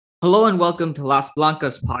Hello and welcome to Las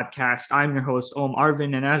Blancas podcast. I'm your host, Om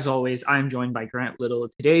Arvin, and as always, I'm joined by Grant Little.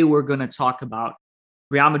 Today, we're going to talk about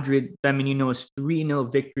Real Madrid Femenino's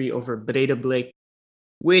 3-0 victory over Breidablik,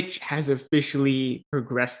 which has officially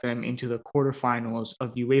progressed them into the quarterfinals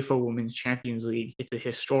of the UEFA Women's Champions League. It's a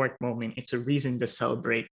historic moment. It's a reason to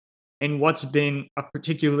celebrate. In what's been a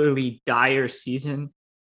particularly dire season,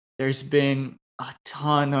 there's been a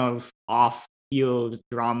ton of off-field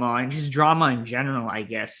drama and just drama in general, I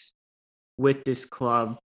guess, with this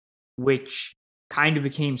club, which kind of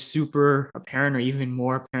became super apparent or even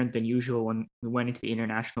more apparent than usual when we went into the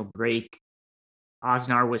international break.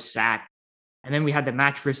 Osnar was sacked. And then we had the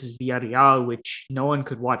match versus Villarreal, which no one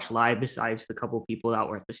could watch live besides the couple people that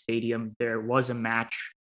were at the stadium. There was a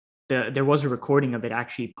match. There was a recording of it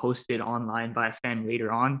actually posted online by a fan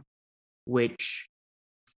later on, which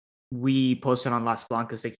we posted on Las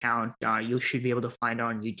Blancas account. You should be able to find it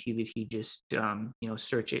on YouTube if you just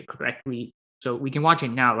search it correctly. So we can watch it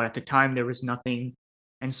now. But at the time, there was nothing,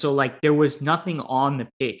 and so there was nothing on the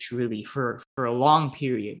pitch really for a long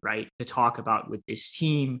period, right, to talk about with this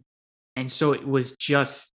team, and so it was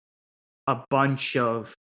just a bunch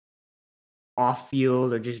of off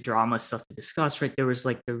field or just drama stuff to discuss. Right, there was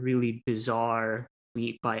the really bizarre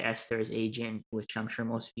tweet by Esther's agent, which I'm sure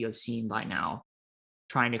most of you have seen by now,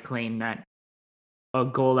 trying to claim that a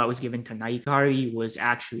goal that was given to Naikari was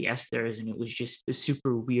actually Esther's, and it was just a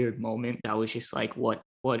super weird moment that was just like, what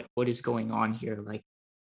is going on here? Like,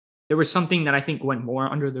 there was something that I think went more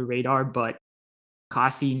under the radar, but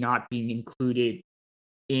Kasi not being included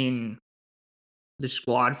in the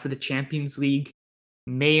squad for the Champions League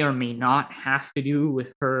may or may not have to do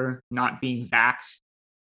with her not being vaxxed,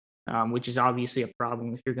 which is obviously a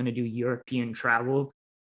problem if you're going to do European travel,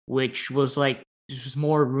 which was this was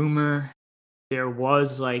more rumor. There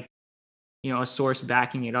was a source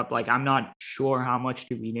backing it up. I'm not sure how much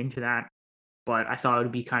to read into that, but I thought it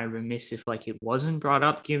would be kind of remiss if it wasn't brought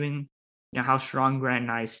up, given how strong Grant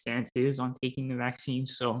and I's stance is on taking the vaccine.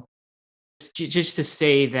 So just to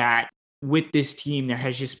say that with this team, there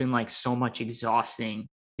has just been so much exhausting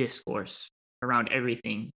discourse around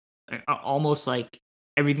everything, almost like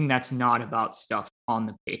everything that's not about stuff on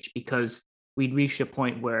the pitch, because we'd reached a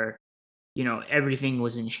point where everything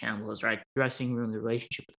was in shambles, right? Dressing room, the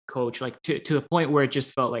relationship with the coach, to the point where it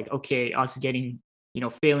just felt like, okay, us getting,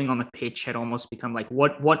 failing on the pitch had almost become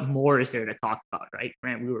what more is there to talk about, right?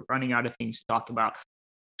 Grant, we were running out of things to talk about.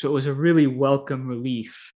 So it was a really welcome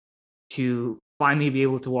relief to finally be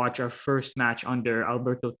able to watch our first match under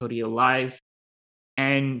Alberto Torrio live.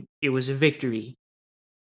 And it was a victory.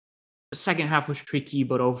 The second half was tricky,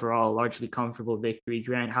 but overall, largely comfortable victory.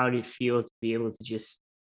 Grant, how did it feel to be able to just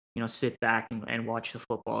sit back and watch the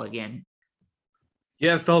football again?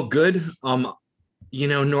 Yeah, it felt good.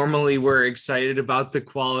 Normally we're excited about the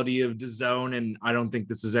quality of DAZN, and I don't think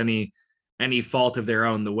this is any fault of their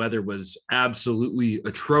own. The weather was absolutely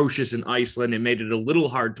atrocious in Iceland. It made it a little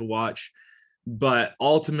hard to watch, but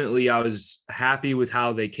ultimately I was happy with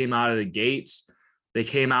how they came out of the gates. They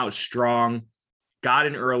came out strong, got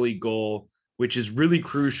an early goal, which is really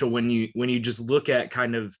crucial when you just look at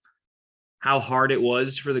kind of how hard it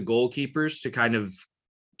was for the goalkeepers to kind of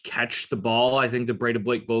catch the ball. I think the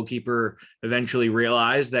Breidablik goalkeeper eventually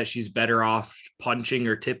realized that she's better off punching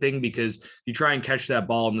or tipping, because if you try and catch that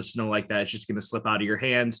ball in the snow like that, it's just going to slip out of your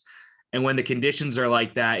hands. And when the conditions are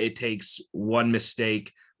like that, it takes one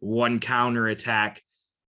mistake, one counter attack,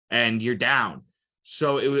 and you're down.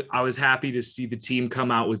 So I was happy to see the team come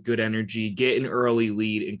out with good energy, get an early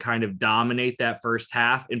lead, and kind of dominate that first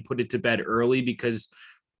half and put it to bed early, because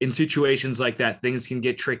in situations like that, things can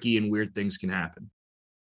get tricky and weird things can happen.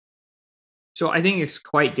 So I think it's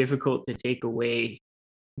quite difficult to take away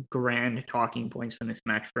grand talking points from this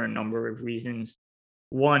match for a number of reasons.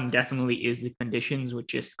 One definitely is the conditions, which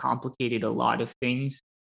just complicated a lot of things,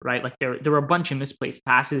 right? There were a bunch of misplaced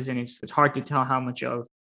passes, and it's hard to tell how much of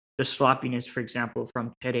the sloppiness, for example,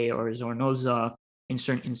 from Pere or Zornoza in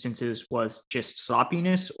certain instances was just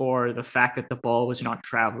sloppiness, or the fact that the ball was not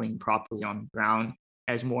traveling properly on the ground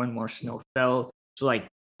as more and more snow fell. So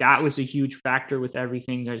that was a huge factor with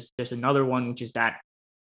everything. There's another one, which is that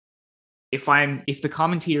if the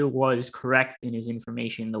commentator was correct in his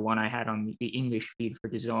information, the one I had on the English feed for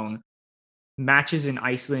the zone, matches in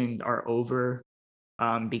Iceland are over,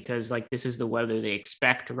 because this is the weather they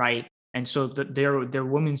expect, right? And so their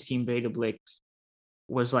women's team Breidablik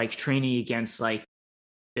was training against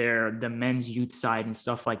the men's youth side and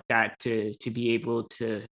stuff like that to be able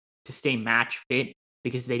to stay match fit,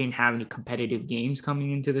 because they didn't have any competitive games coming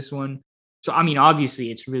into this one. So I mean, obviously,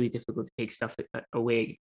 it's really difficult to take stuff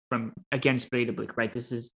away from against Breidablik, right?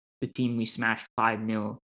 This is the team we smashed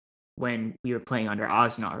 5-0 when we were playing under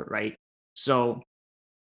Osnar, right? So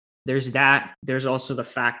there's that. There's also the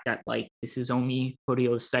fact that like this is only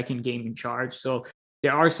Torio's second game in charge. So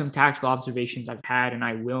there are some tactical observations I've had, and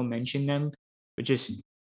I will mention them, but just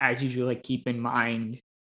as usual, like keep in mind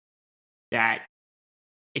that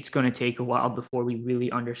it's going to take a while before we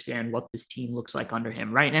really understand what this team looks like under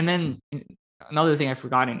him, right? And then another thing I've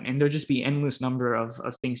forgotten, and there'll just be endless number of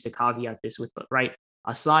things to caveat this with, but right,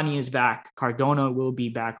 Aslani is back, Cardona will be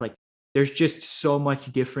back. Like there's just so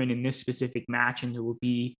much different in this specific match, and there will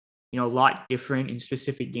be a lot different in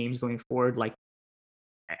specific games going forward. Like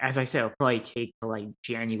as I said, it'll probably take to like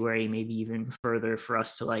January, maybe even further for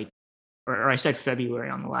us to like or I said February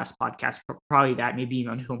on the last podcast, probably that maybe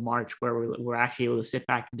even until March, where we're actually able to sit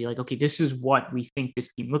back and be like, okay, this is what we think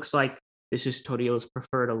this team looks like. This is Torio's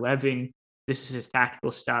preferred 11. This is his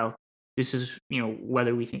tactical style. This is,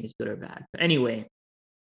 whether we think it's good or bad. But anyway,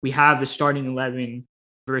 we have the starting 11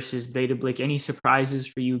 versus Breidablik. Any surprises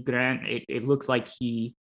for you, Grant? It looked like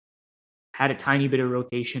he had a tiny bit of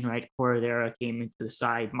rotation, right? Corredera came into the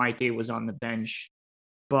side. Maite was on the bench,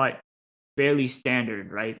 but fairly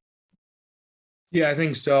standard, right? Yeah, I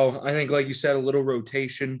think so. I think, like you said, a little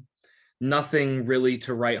rotation, nothing really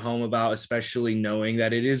to write home about, especially knowing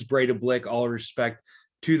that it is Breidablik. All respect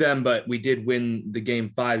to them, but we did win the game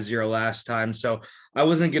 5-0 last time. So I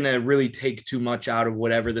wasn't going to really take too much out of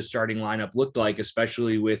whatever the starting lineup looked like,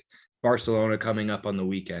 especially with Barcelona coming up on the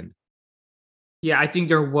weekend. Yeah, I think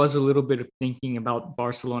there was a little bit of thinking about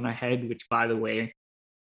Barcelona ahead, which, by the way,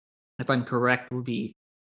 if I'm correct, will be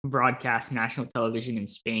broadcast national television in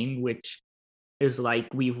Spain, which is like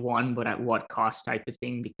we've won, but at what cost type of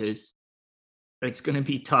thing, because it's going to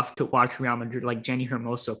be tough to watch Real Madrid. Like Jenny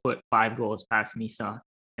Hermoso put 5 goals past Misa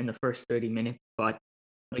in the first 30 minutes, but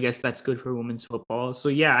I guess that's good for women's football. So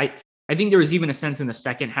yeah, I think there was even a sense in the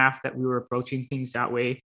second half that we were approaching things that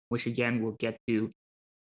way, which again, we'll get to.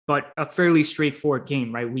 But a fairly straightforward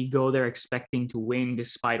game, right? We go there expecting to win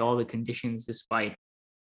despite all the conditions, despite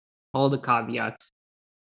all the caveats.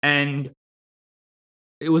 And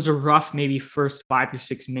it was a rough maybe first 5 to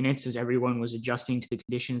 6 minutes as everyone was adjusting to the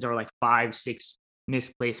conditions. Or like 5-6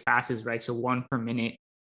 misplaced passes, right? So 1 per minute.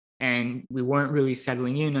 And we weren't really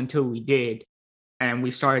settling in until we did. And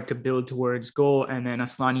we started to build towards goal. And then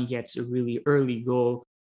Aslani gets a really early goal,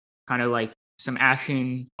 kind of like some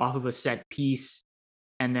action off of a set piece.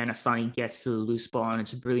 And then Aslani gets to the loose ball, and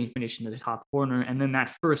it's a brilliant finish into the top corner. And then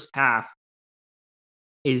that first half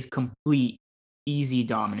is complete easy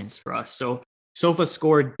dominance for us. So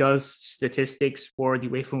SofaScore does statistics for the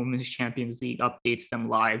UEFA Women's Champions League, updates them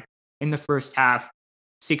live. In the first half,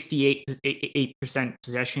 68%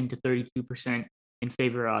 possession to 32% in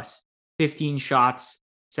favor of us. 15 shots,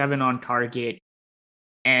 7 on target.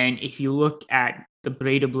 And if you look at the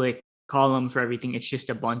Breidablik column for everything, it's just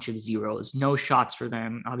a bunch of zeros. No shots for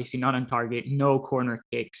them, obviously not on target, no corner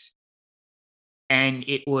kicks. And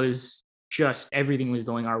it was just everything was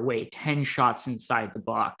going our way. 10 shots inside the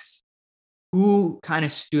box. Who kind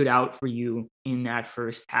of stood out for you in that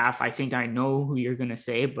first half? I think I know who you're going to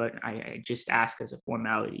say, but I just ask as a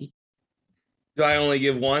formality. Do I only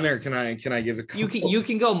give one, or can I give a couple? You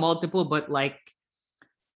can go multiple, but like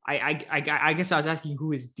I guess I was asking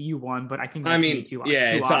who is D1, but I think that's it's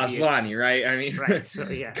obvious. Aslani, right? I mean, right, so,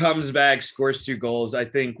 yeah. Comes back, scores 2 goals. I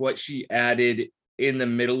think what she added in the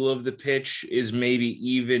middle of the pitch is maybe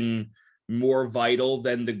even more vital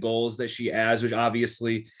than the goals that she adds, which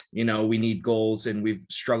obviously, we need goals and we've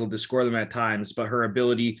struggled to score them at times, but her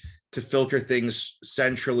ability to filter things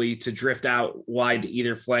centrally, to drift out wide to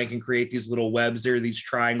either flank and create these little webs or these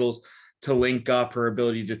triangles, to link up, her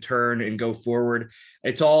ability to turn and go forward.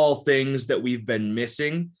 It's all things that we've been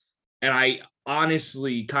missing. And I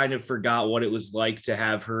honestly kind of forgot what it was like to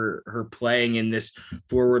have her playing in this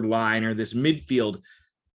forward line or this midfield,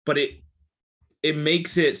 but it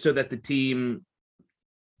makes it so that the team,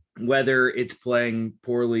 whether it's playing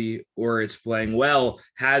poorly or it's playing well,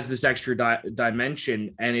 has this extra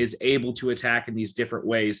dimension and is able to attack in these different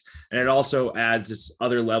ways. And it also adds this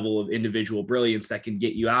other level of individual brilliance that can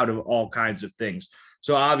get you out of all kinds of things.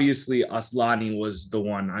 So obviously Aslani was the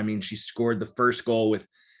one. I mean, she scored the first goal with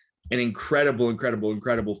an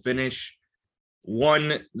incredible finish,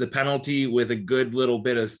 won the penalty with a good little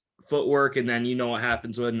bit of footwork, and then what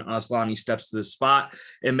happens when Aslani steps to the spot.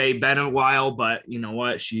 It may have been a while, but you know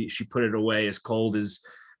what, she put it away as cold as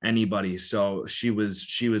anybody. So she was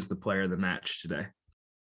the player of the match today.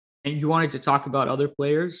 And you wanted to talk about other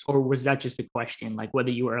players, or was that just a question, like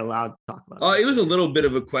whether you were allowed to talk about it was a little bit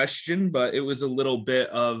of a question, but it was a little bit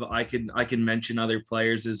of I can mention other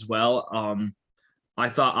players as well. I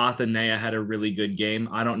thought Athenea had a really good game.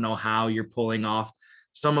 I don't know how you're pulling off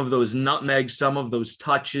some of those nutmegs, some of those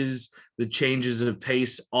touches, the changes of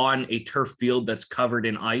pace on a turf field that's covered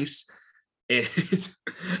in ice. It,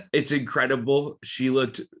 it's incredible. She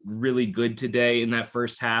looked really good today in that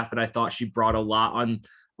first half, and I thought she brought a lot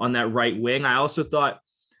on that right wing. I also thought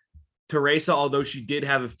Teresa, although she did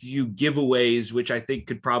have a few giveaways, which I think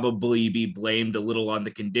could probably be blamed a little on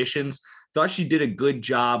the conditions, thought she did a good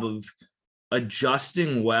job of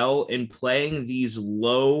adjusting well and playing these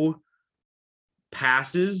low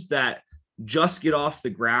passes that just get off the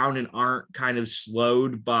ground and aren't kind of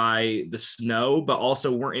slowed by the snow, but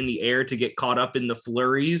also weren't in the air to get caught up in the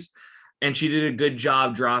flurries. And she did a good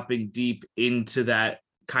job dropping deep into that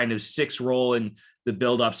kind of 6 role and the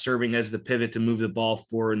build up, serving as the pivot to move the ball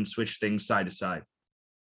forward and switch things side to side.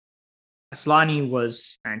 Aslani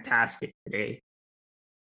was fantastic today.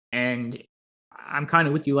 And I'm kind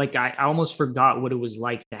of with you. Like, I almost forgot what it was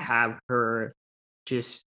like to have her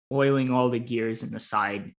just oiling all the gears in the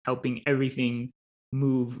side, helping everything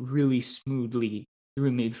move really smoothly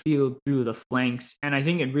through midfield, through the flanks. And I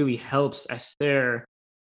think it really helps Esther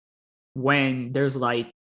when there's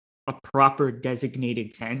like a proper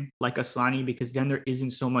designated 10 like Aslani, because then there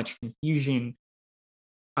isn't so much confusion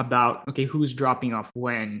about, okay, who's dropping off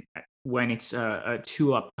when it's a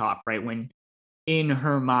 2 up top, right? When in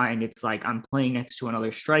her mind, it's like I'm playing next to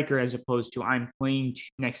another striker as opposed to I'm playing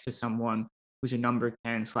next to someone who's a number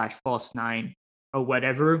 10 slash false 9 or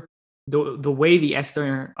whatever. The way the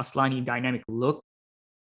Esther Aslani dynamic looked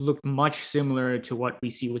much similar to what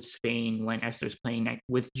we see with Spain when Esther's playing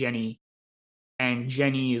with Jenny, and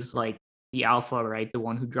Jenny is like the alpha, right? The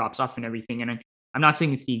one who drops off and everything. And I'm not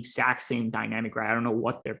saying it's the exact same dynamic, right? I don't know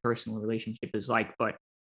what their personal relationship is like, but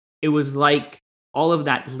it was like all of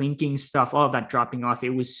that linking stuff, all of that dropping off. It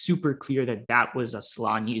was super clear that that was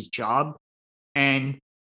Aslani's job. And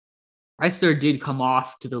Esther did come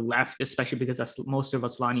off to the left, especially because most of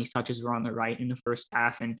Aslani's touches were on the right in the first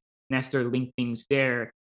half, and Esther linked things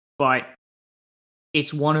there. But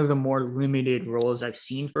it's one of the more limited roles I've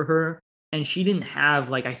seen for her. And she didn't have,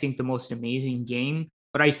 like, I think the most amazing game.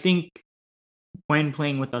 But I think when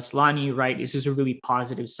playing with Aslani, right, this is a really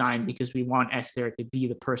positive sign because we want Esther to be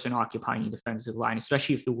the person occupying the defensive line,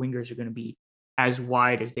 especially if the wingers are going to be as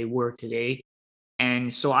wide as they were today.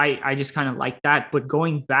 And so I just kind of like that. But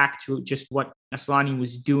going back to just what Aslani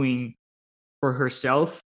was doing for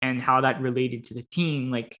herself and how that related to the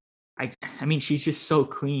team, like, I mean, she's just so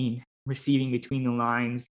clean receiving between the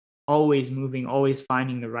lines, always moving, always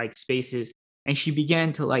finding the right spaces. And she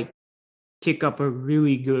began to like kick up a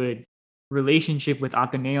really good relationship with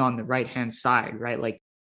Ateneo on the right hand side, right? Like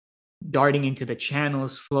darting into the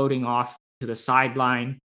channels, floating off to the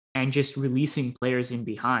sideline, and just releasing players in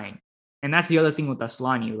behind. And that's the other thing with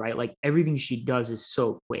Aslani, right? Like everything she does is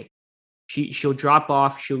so quick. She'll drop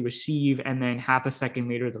off, she'll receive, and then half a second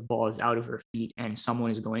later the ball is out of her feet and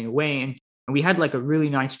someone is going away. And we had like a really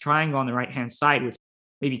nice triangle on the right hand side with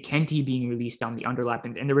maybe Kenty being released down the underlap,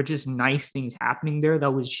 and there were just nice things happening there.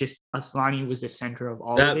 That was just Aslani was the center of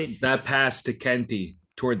all of it. That pass to Kenty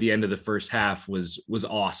toward the end of the first half was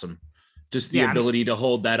awesome. Just the Yeah, I mean, ability to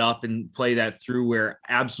hold that up and play that through where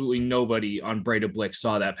absolutely nobody on Breidablik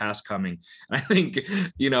saw that pass coming. I think,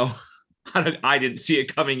 you know, I didn't see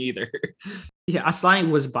it coming either. yeah, Aslani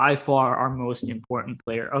was by far our most important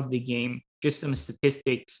player of the game. Just some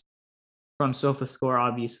statistics from SofaScore,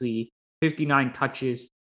 obviously 59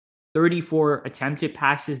 touches, 34 attempted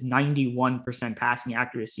passes, 91% passing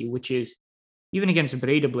accuracy, which is even against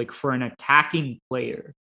Breidablik for an attacking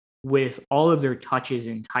player with all of their touches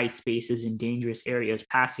in tight spaces in dangerous areas,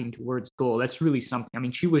 passing towards goal. That's really something. I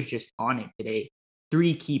mean, she was just on it today.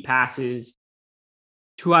 3 key passes,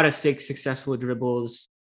 2 out of 6 successful dribbles,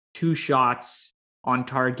 2 shots on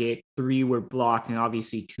target, 3 were blocked, and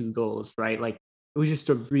obviously 2 goals, right? Like it was just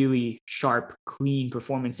a really sharp, clean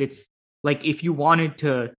performance. It's like if you wanted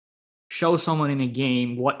to show someone in a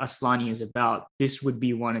game what Aslani is about, this would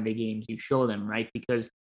be one of the games you show them, right?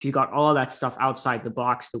 Because she got all that stuff outside the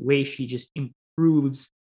box, the way she just improves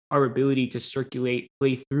our ability to circulate,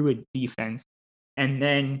 play through a defense. And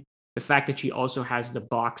then the fact that she also has the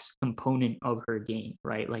box component of her game,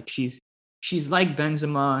 right? Like she's like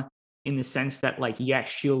Benzema in the sense that, like, yes,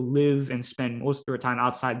 she'll live and spend most of her time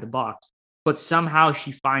outside the box, but somehow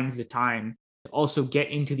she finds the time to also get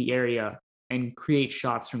into the area and create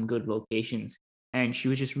shots from good locations. And she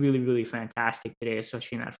was just really, really fantastic today,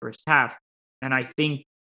 especially in that first half. And I think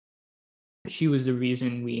she was the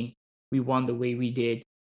reason we won the way we did.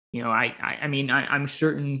 You know, I mean, I'm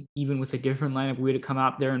certain even with a different lineup, we would have come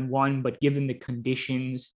out there and won. But given the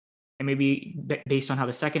conditions, and maybe based on how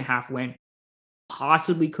the second half went,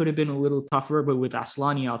 possibly could have been a little tougher, but with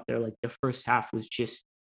Aslani out there, like the first half was just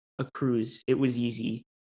a cruise. It was easy.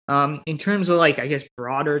 In terms of like, I guess,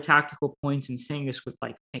 broader tactical points, and saying this with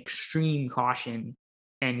like extreme caution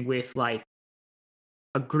and with like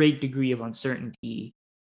a great degree of uncertainty,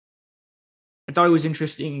 I thought it was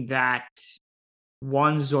interesting that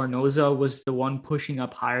Juan Zornoza was the one pushing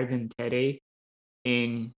up higher than Tere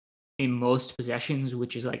in most possessions,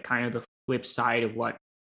 which is like kind of the flip side of what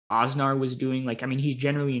Osnar was doing. Like, I mean, he's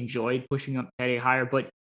generally enjoyed pushing up Tere higher, but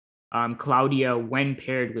Claudia, when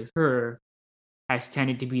paired with her, has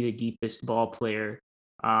tended to be the deepest ball player.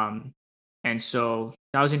 And so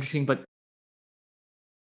that was interesting. But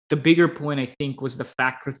the bigger point, I think, was the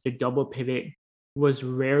fact that the double pivot was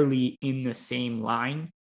rarely in the same line.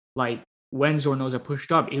 Like when Zornoza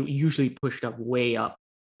pushed up, it usually pushed up way up,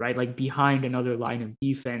 right? Like behind another line of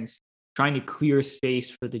defense, trying to clear space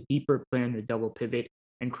for the deeper player in the double pivot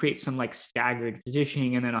and create some like staggered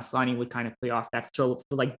positioning. And then Aslani would kind of play off that. So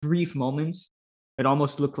for like brief moments, it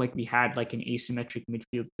almost looked like we had like an asymmetric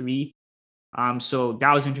midfield three. So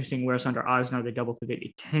that was interesting. Whereas under Osnar, the double pivot,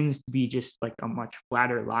 it tends to be just like a much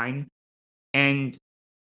flatter line. And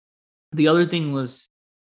the other thing was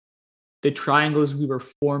the triangles we were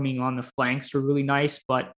forming on the flanks were really nice,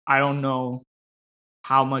 but I don't know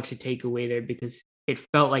how much to take away there because it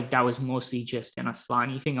felt like that was mostly just an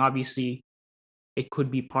Aslani thing. Obviously, it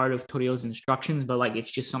could be part of Torio's instructions, but like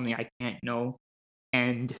it's just something I can't know.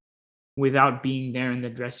 And without being there in the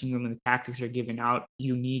dressing room and the tactics are given out,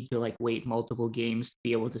 you need to like wait multiple games to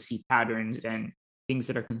be able to see patterns and things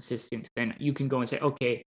that are consistent. Then you can go and say,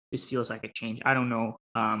 okay, this feels like a change. I don't know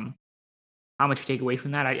how much to take away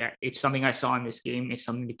from that. It's something I saw in this game. It's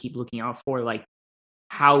something to keep looking out for, like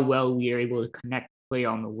how well we are able to connect play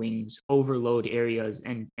on the wings, overload areas,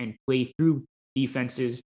 and play through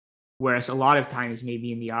defenses. Whereas a lot of times,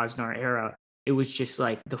 maybe in the Osnar era, it was just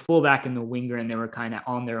like the fullback and the winger, and they were kind of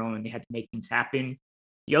on their own and they had to make things happen.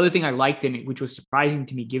 The other thing I liked in it, which was surprising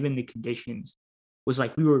to me given the conditions, was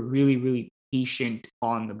like we were really, really patient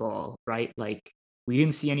on the ball, right? Like we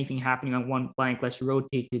didn't see anything happening on one flank. Let's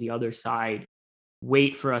rotate to the other side,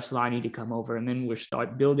 wait for Aslani to come over, and then we'll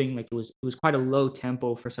start building. Like it was quite a low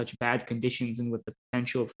tempo for such bad conditions and with the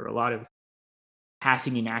potential for a lot of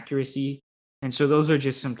passing inaccuracy. And so those are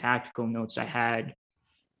just some tactical notes I had.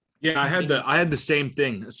 Yeah, I had the same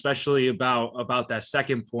thing, especially about that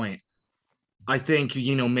second point. I think,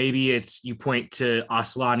 maybe it's you point to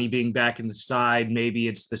Aslani being back in the side, maybe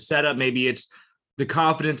it's the setup, maybe it's the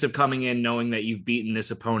confidence of coming in knowing that you've beaten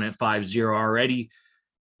this opponent 5-0 already.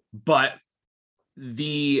 But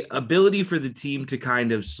the ability for the team to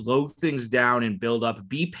kind of slow things down and build up,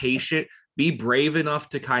 be patient, be brave enough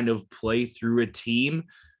to kind of play through a team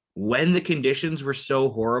when the conditions were so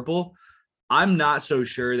horrible. I'm not so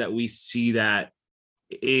sure that we see that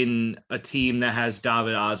in a team that has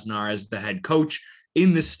David Osnar as the head coach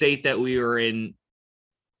in the state that we are in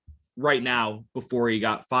right now before he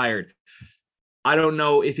got fired. I don't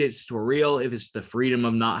know if it's surreal, if it's the freedom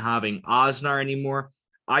of not having Osnar anymore.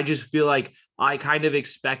 I just feel like I kind of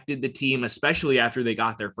expected the team, especially after they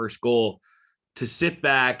got their first goal, to sit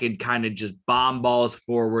back and kind of just bomb balls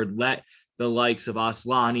forward, let the likes of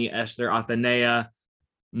Aslani, Esther Atenea,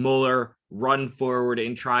 Muller run forward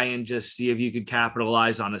and try and just see if you could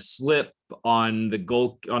capitalize on a slip, on the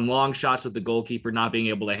goal, on long shots with the goalkeeper not being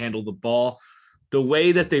able to handle the ball. The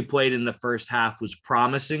way that they played in the first half was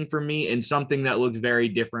promising for me and something that looked very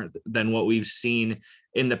different than what we've seen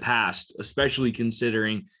in the past, especially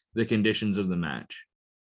considering the conditions of the match.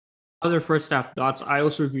 Other first half thoughts. I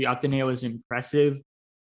also agree. Ateneo is impressive.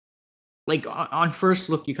 Like on first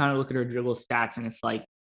look, you kind of look at her dribble stats, and it's like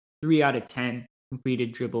 3 out of 10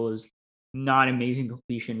 completed dribbles, not amazing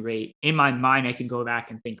completion rate. In my mind, I can go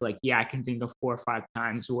back and think like, yeah, I can think of 4 or 5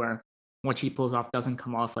 times where what she pulls off doesn't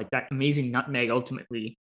come off. Like that amazing nutmeg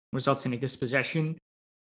ultimately results in a dispossession.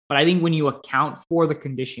 But I think when you account for the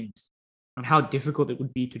conditions and how difficult it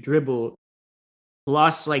would be to dribble,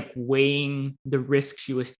 plus like weighing the risk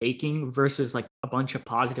she was taking versus like a bunch of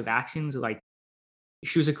positive actions, like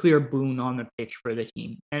she was a clear boon on the pitch for the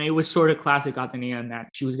team. And it was sort of classic Atenea in that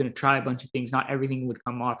she was going to try a bunch of things. Not everything would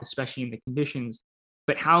come off, especially in the conditions.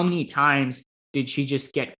 But how many times did she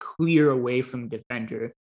just get clear away from the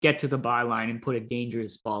defender, get to the byline, and put a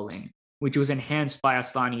dangerous ball in, which was enhanced by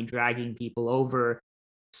Aslani dragging people over,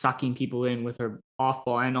 sucking people in with her off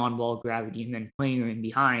ball and on ball gravity, and then playing her in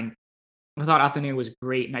behind. I thought Atenea was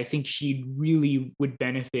great, and I think she really would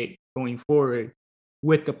benefit going forward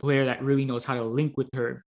with the player that really knows how to link with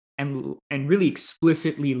her and really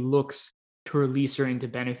explicitly looks to release her into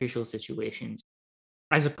beneficial situations,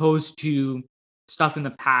 as opposed to stuff in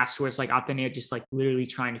the past where it's like Atenea just like literally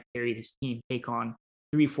trying to carry this team, take on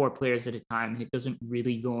 3-4 players at a time, and it doesn't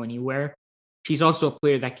really go anywhere. She's also a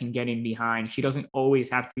player that can get in behind. She doesn't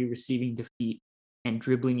always have to be receiving defeat and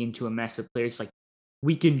dribbling into a mess of players. Like,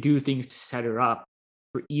 we can do things to set her up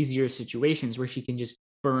for easier situations where she can just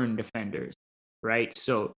burn defenders, right?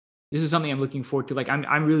 So this is something I'm looking forward to. Like,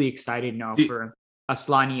 I'm really excited now for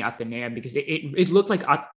Aslani Atenea because it looked like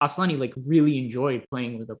Aslani like really enjoyed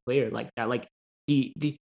playing with a player like that. Like the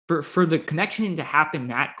for the connection to happen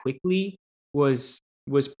that quickly was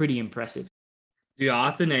pretty impressive. The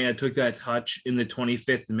Athenea took that touch in the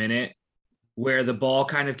 25th minute where the ball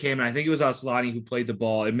kind of came, and I think it was Aslani who played the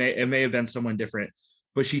ball. It may have been someone different,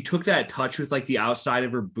 but she took that touch with like the outside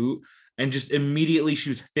of her boot, and just immediately she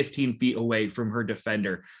was 15 feet away from her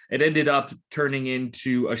defender. It ended up turning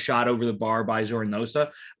into a shot over the bar by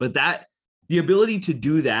Zornosa, but that the ability to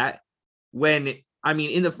do that when, I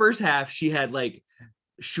mean, in the first half she had like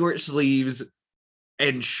short sleeves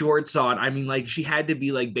and shorts on. I mean, like she had to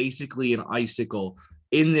be like basically an icicle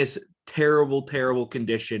in this terrible, terrible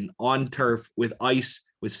condition on turf with ice,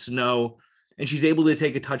 with snow. And she's able to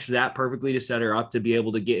take a touch that perfectly to set her up to be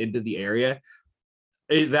able to get into the area.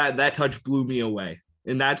 That touch blew me away.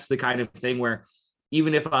 And that's the kind of thing where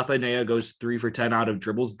even if Athenea goes 3 for 10 out of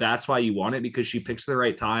dribbles, that's why you want it, because she picks the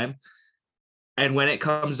right time. And when it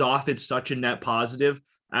comes off, it's such a net positive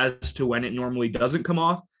as to when it normally doesn't come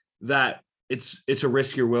off that it's a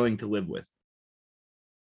risk you're willing to live with.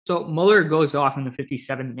 So Muller goes off in the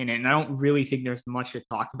 57th minute, and I don't really think there's much to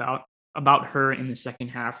talk about her in the second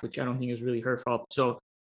half, which I don't think is really her fault. So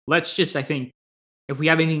let's just, I think, if we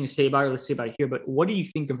have anything to say about her, let's say about it here. But what do you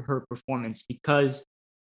think of her performance? Because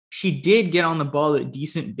she did get on the ball a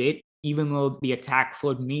decent bit, even though the attack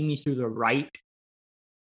flowed mainly through the right.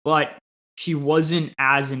 But she wasn't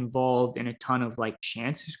as involved in a ton of like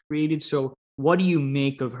chances created. So what do you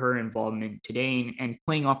make of her involvement today and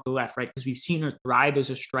playing off the left, right? Because we've seen her thrive as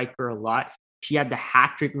a striker a lot. She had the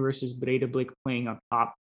hat trick versus Breidablik playing up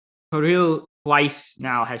top. Toril twice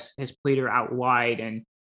now has played her out wide. And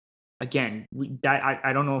again,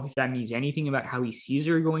 I don't know if that means anything about how he sees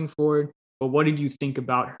her going forward. But what did you think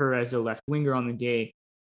about her as a left winger on the day,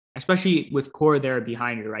 especially with Cora there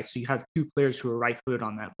behind her, right? So you have two players who are right-footed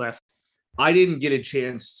on that left. I didn't get a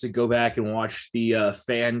chance to go back and watch the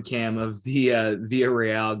fan cam of the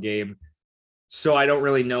Villarreal game, so I don't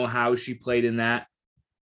really know how she played in that.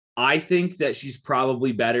 I think that she's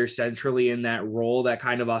probably better centrally in that role that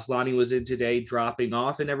kind of Aslani was in today, dropping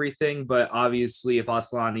off and everything. But obviously, if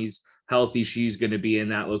Aslani's healthy, she's going to be in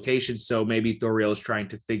that location. So maybe Toril is trying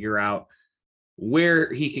to figure out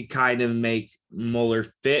where he could kind of make Muller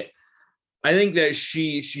fit. I think that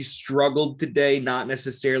she struggled today, not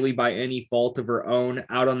necessarily by any fault of her own.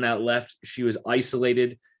 Out on that left, she was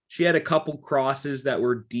isolated. She had a couple crosses that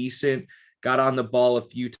were decent, got on the ball a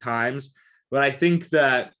few times. But I think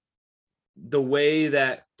that the way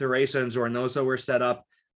that Teresa and Zornosa were set up,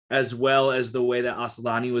 as well as the way that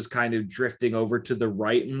Aslani was kind of drifting over to the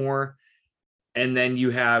right more, and then you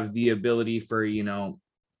have the ability for,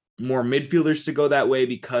 more midfielders to go that way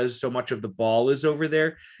because so much of the ball is over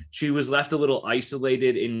there. She was left a little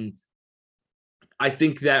isolated in. I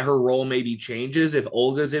think that her role maybe changes if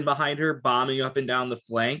Olga's in behind her, bombing up and down the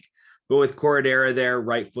flank. But with Corredera there,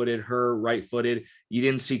 right-footed, you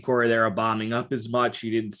didn't see Corredera bombing up as much.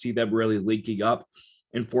 You didn't see them really linking up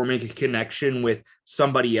and forming a connection with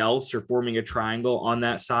somebody else or forming a triangle on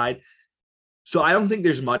that side. So I don't think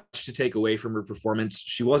there's much to take away from her performance.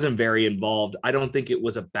 She wasn't very involved. I don't think it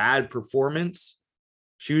was a bad performance.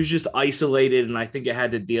 She was just isolated, and I think it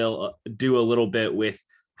had to do a little bit with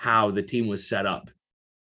how the team was set up.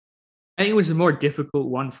 I think it was a more difficult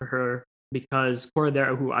one for her because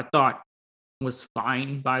Corredera, who I thought was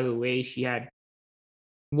fine, by the way, she had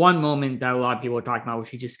one moment that a lot of people are talking about where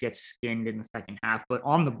she just gets skinned in the second half. But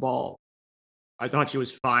on the ball, I thought she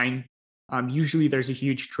was fine. Usually there's a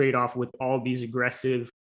huge trade-off with all these aggressive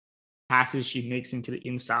passes she makes into the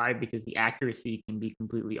inside because the accuracy can be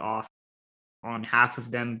completely off on half of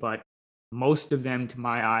them, but most of them, to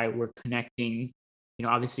my eye, were connecting.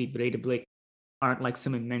 Obviously Breidablik aren't like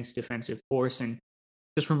some immense defensive force, and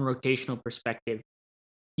just from a rotational perspective,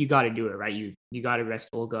 you got to do it, right? You got to rest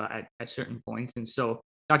Olga at certain points, and so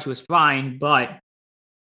I thought she was fine, but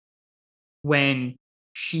when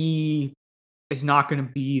she is not going to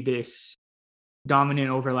be this dominant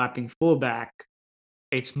overlapping fullback,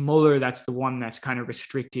 it's Muller that's the one that's kind of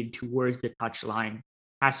restricted towards the touchline,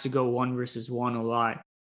 has to go 1-versus-1 a lot.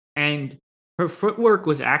 And her footwork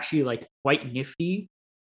was actually like quite nifty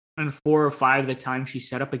on 4 or 5 of the time she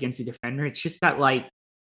set up against a defender. It's just that like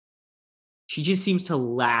she just seems to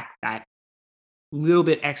lack that little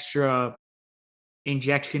bit extra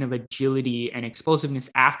injection of agility and explosiveness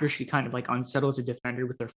after she kind of like unsettles a defender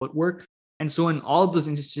with her footwork. And so in all of those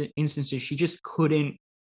instances, she just couldn't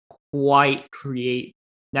quite create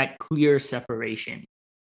that clear separation.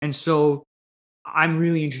 And so I'm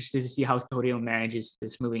really interested to see how Torrio manages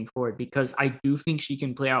this moving forward, because I do think she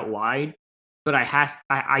can play out wide, but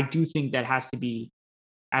I do think that has to be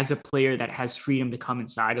as a player that has freedom to come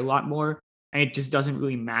inside a lot more. And it just doesn't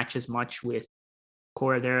really match as much with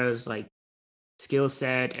Cordero's like skill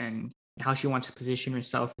set and how she wants to position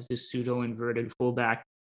herself as this pseudo inverted fullback,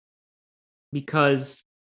 because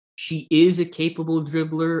she is a capable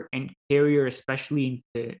dribbler and carrier, especially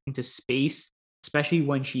into space, especially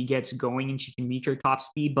when she gets going and she can reach her top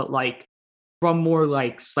speed. But like from more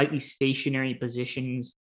like slightly stationary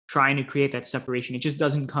positions, trying to create that separation, it just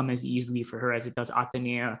doesn't come as easily for her as it does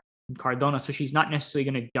Atenea and Cardona. So she's not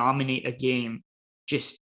necessarily going to dominate a game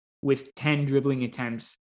just with 10 dribbling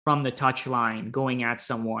attempts from the touchline, going at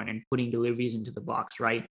someone and putting deliveries into the box,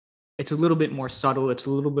 right? It's a little bit more subtle. It's a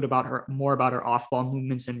little bit about her, more about her off-ball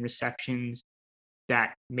movements and receptions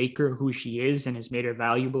that make her who she is and has made her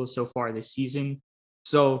valuable so far this season.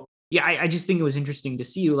 So yeah, I just think it was interesting to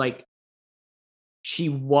see like she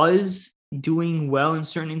was doing well in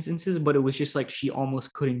certain instances, but it was just like she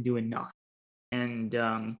almost couldn't do enough. And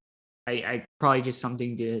I probably just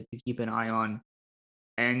something to keep an eye on.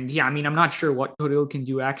 And yeah, I mean, I'm not sure what Toril can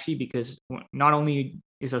do actually, because not only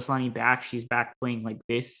is Aslani back, she's back playing like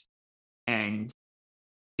this, and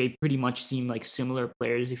they pretty much seem like similar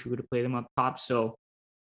players if you were to play them up top. So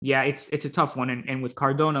yeah, it's a tough one. And with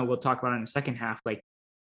Cardona, we'll talk about in the second half. Like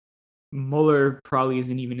Muller probably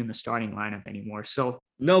isn't even in the starting lineup anymore. So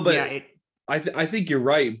No, yeah, but I think you're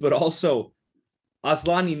right. But also,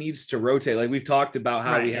 Aslani needs to rotate. Like we've talked about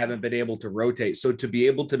how we right, yeah. haven't been able to rotate. So to be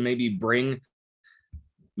able to maybe bring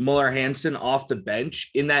Muller Hansen off the bench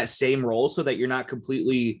in that same role so that you're not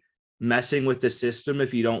completely messing with the system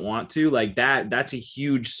if you don't want to, like that's a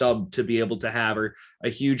huge sub to be able to have, or a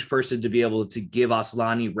huge person to be able to give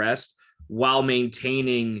Aslani rest while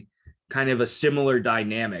maintaining kind of a similar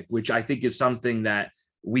dynamic, which I think is something that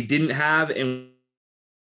we didn't have and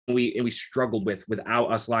we struggled with without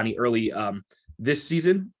Aslani early this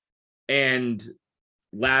season and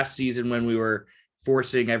last season when we were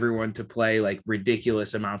forcing everyone to play like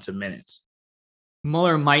ridiculous amounts of minutes.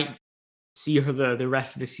 Muller might see her the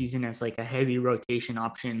rest of the season as like a heavy rotation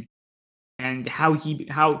option. And how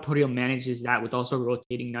Toril manages that with also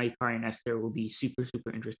rotating Naikar and Esther will be super,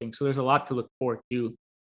 super interesting. So there's a lot to look forward to.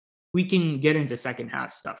 We can get into second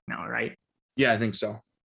half stuff now, right? Yeah, I think so.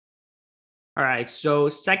 All right. So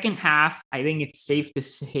second half, I think it's safe to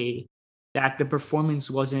say that the performance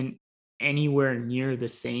wasn't anywhere near the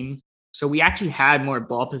same. So we actually had more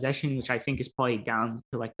ball possession, which I think is probably down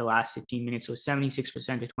to like the last 15 minutes. So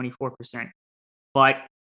 76% to 24%. But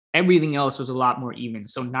everything else was a lot more even.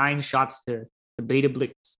 So 9 shots to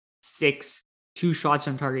Breidablik 6, 2 shots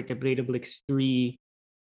on target to Breidablik 3,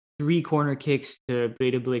 3 corner kicks to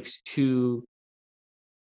Breidablik 2.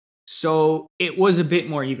 So it was a bit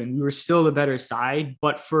more even. We were still the better side,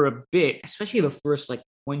 but for a bit, especially the first like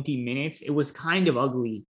 20 minutes, it was kind of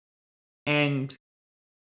ugly. And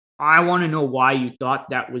I want to know why you thought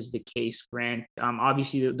that was the case, Grant.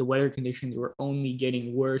 Obviously, the weather conditions were only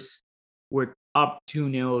getting worse. We're up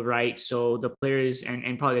 2-0, right? So the players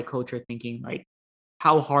and probably the coach are thinking, like,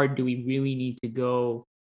 how hard do we really need to go?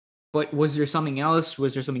 But was there something else?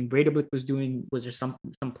 Was there something Breidablik was doing? Was there some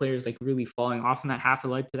players like really falling off in that half that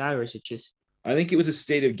led to that? Or is it just. I think it was a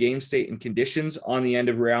state of game state and conditions on the end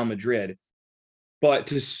of Real Madrid. But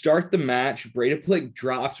to start the match, Breidablik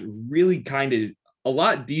dropped really kind of a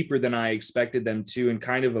lot deeper than I expected them to, in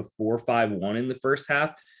kind of a 4-5-1 in the first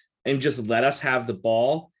half, and just let us have the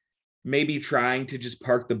ball, maybe trying to just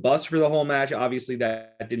park the bus for the whole match. Obviously,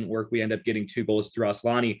 that didn't work. We end up getting 2 goals through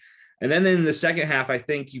Aslani. And then in the second half, I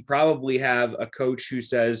think you probably have a coach who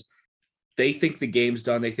says they think the game's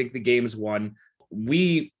done. They think the game's won.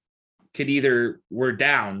 We're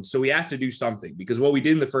down, so we have to do something, because what we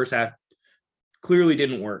did in the first half clearly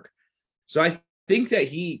didn't work. So I think that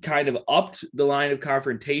he kind of upped the line of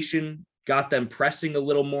confrontation, got them pressing a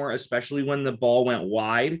little more, especially when the ball went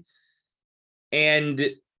wide. And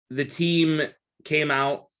the team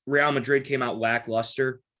Real Madrid came out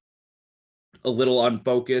lackluster, a little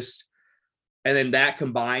unfocused. And then that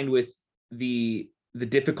combined with the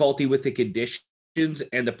difficulty with the conditions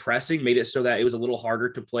and the pressing made it so that it was a little harder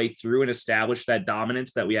to play through and establish that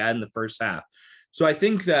dominance that we had in the first half. So I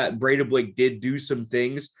think that Breidablik did do some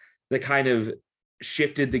things that kind of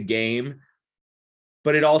shifted the game,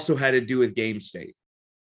 but it also had to do with game state.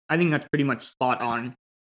 I think that's pretty much spot on.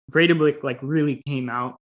 Breidablik like really came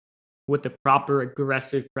out with the proper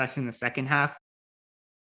aggressive press in the second half.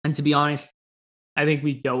 And to be honest, I think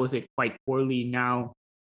we dealt with it quite poorly. Now,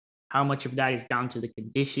 how much of that is down to the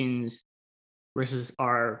conditions versus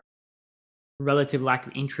our relative lack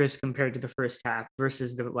of interest compared to the first half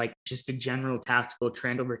versus the like just a general tactical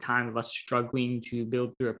trend over time of us struggling to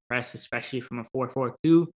build through a press, especially from a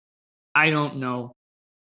 4-4-2. I don't know.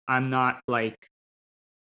 I'm not like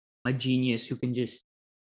a genius who can just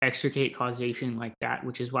extricate causation like that,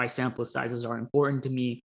 which is why sample sizes are important to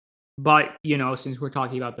me. But, since we're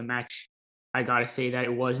talking about the match, I got to say that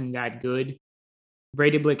it wasn't that good.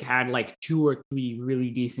 Breidablik had like 2 or 3 really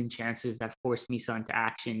decent chances that forced Misa into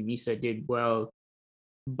action. Misa did well.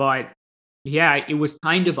 But yeah, it was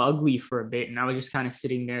kind of ugly for a bit. And I was just kind of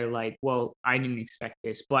sitting there like, well, I didn't expect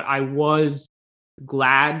this. But I was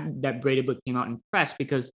glad that Breidablik came out and pressed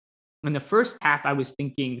because in the first half, I was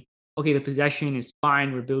thinking, okay, the possession is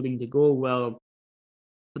fine. We're building the goal well.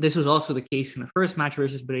 But this was also the case in the first match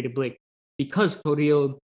versus Breidablik because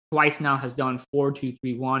Toril twice now has done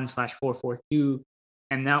 4-2-3-1/4-4-2,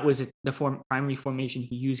 and that was the primary formation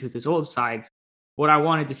he used with his old sides. What I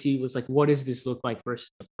wanted to see was like, what does this look like versus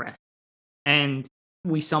the press? And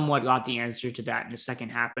we somewhat got the answer to that in the second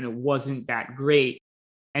half, and it wasn't that great.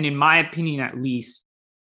 And in my opinion, at least,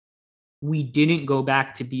 we didn't go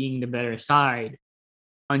back to being the better side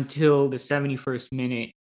until the 71st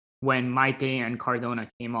minute when Maite and Cardona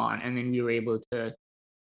came on, and then we were able to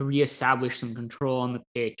reestablish some control on the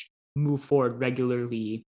pitch, move forward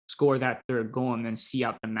regularly, score that third goal, and then see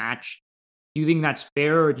out the match. Do you think that's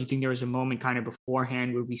fair, or do you think there was a moment kind of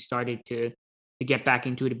beforehand where we started to get back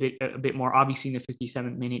into it a bit more? Obviously, in the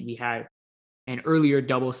 57th minute, we had an earlier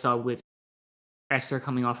double sub with Esther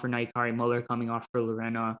coming off for Naikari, Muller coming off for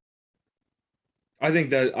Lorena. I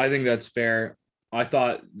think that's fair. I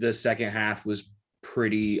thought the second half was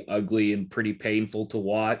pretty ugly and pretty painful to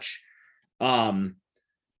watch.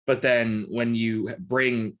 But then when you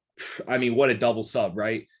bring, I mean, what a double sub,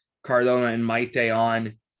 right? Cardona and Maite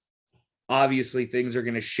on, obviously things are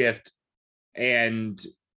going to shift, and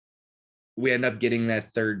we end up getting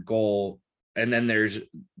that third goal. And then there's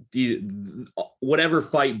whatever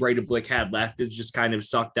fight Breidablik had left is just kind of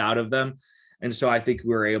sucked out of them. And so I think we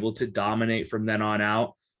were able to dominate from then on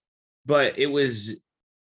out. But it was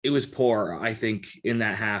poor, I think, in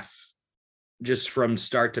that half, just from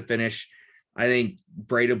start to finish. I think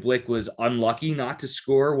Breidablik was unlucky not to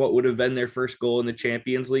score what would have been their first goal in the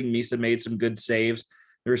Champions League. Misa made some good saves.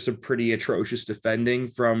 There was some pretty atrocious defending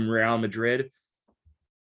from Real Madrid.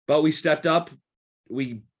 But we stepped up.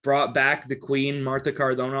 We brought back the queen, Marta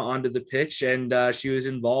Cardona, onto the pitch, and she was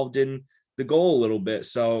involved in the goal a little bit.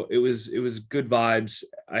 So it was good vibes,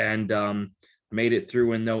 and made it through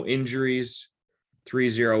with no injuries,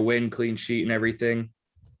 3-0 win, clean sheet and everything.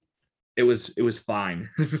 It was fine.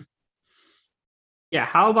 Yeah,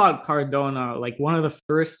 how about Cardona? Like one of the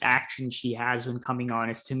first actions she has when coming on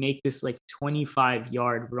is to make this like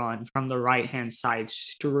 25-yard run from the right-hand side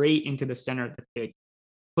straight into the center of the pitch,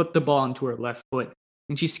 put the ball into her left foot,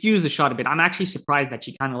 and she skews the shot a bit. I'm actually surprised that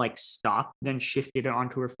she kind of like stopped, then shifted it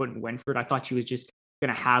onto her foot and went for it. I thought she was just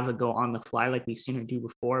gonna have a go on the fly like we've seen her do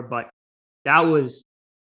before, but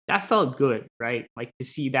that felt good, right? Like to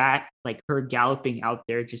see that, like her galloping out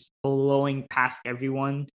there, just blowing past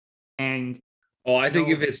everyone. And Oh, I think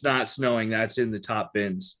if it's not snowing, that's in the top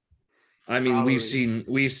bins. I mean, probably.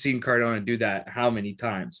 we've seen Cardona do that how many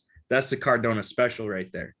times? That's the Cardona special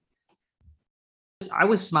right there. I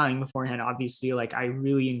was smiling beforehand, obviously. Like I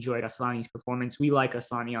really enjoyed Aslani's performance. We like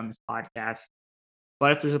Aslani on this podcast.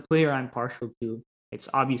 But if there's a player I'm partial to, it's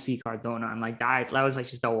obviously Cardona. And like that was like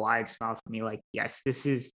just a wide smile for me. Like, yes, this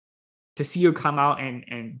is to see her come out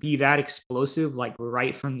and be that explosive, like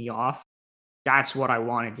right from the off. That's what I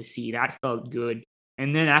wanted to see. That felt good.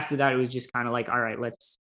 And then after that, it was just kind of like, all right,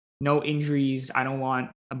 let's no injuries. I don't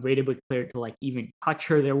want a Breidablik player to like even touch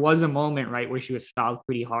her. There was a moment, right, where she was fouled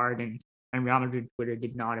pretty hard, and Real Madrid Twitter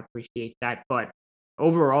did not appreciate that. But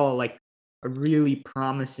overall, like a really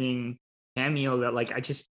promising cameo that like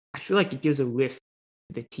I feel like it gives a lift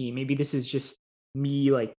to the team. Maybe this is just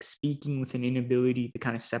me like speaking with an inability to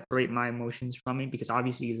kind of separate my emotions from it because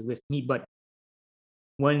obviously it's with me, but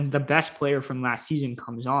when the best player from last season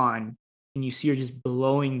comes on and you see her just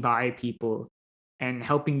blowing by people and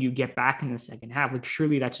helping you get back in the second half, like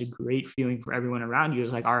surely that's a great feeling for everyone around you.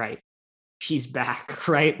 It's like, all right, she's back,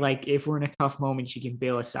 right? Like if we're in a tough moment, she can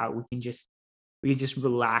bail us out. We can just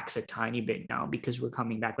relax a tiny bit now because we're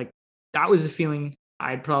coming back. Like that was a feeling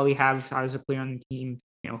I'd probably have if I was a player on the team.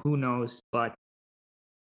 Who knows? But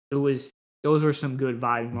those were some good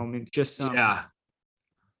vibe moments. Just Yeah.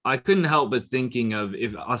 I couldn't help but thinking of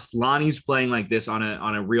if Aslani's playing like this on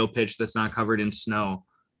a real pitch that's not covered in snow,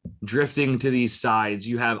 drifting to these sides.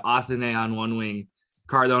 You have Athene on one wing,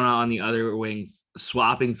 Cardona on the other wing,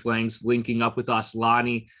 swapping flanks, linking up with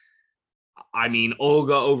Aslani. I mean,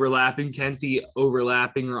 Olga overlapping, Kenti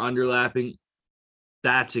overlapping or underlapping.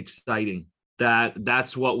 That's exciting.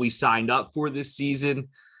 That's what we signed up for this season.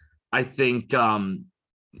 I think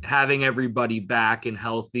having everybody back and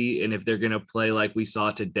healthy, and if they're going to play like we saw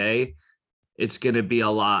today, it's going to be a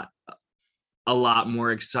lot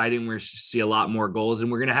more exciting. We're going to see a lot more goals,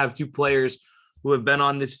 and we're going to have two players who have been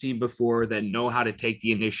on this team before that know how to take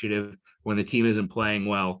the initiative when the team isn't playing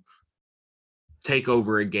well, take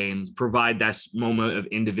over a game, provide that moment of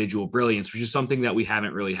individual brilliance, which is something that we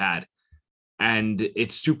haven't really had. And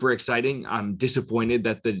it's super exciting. I'm disappointed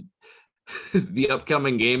that the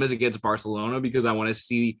upcoming game is against Barcelona because I want to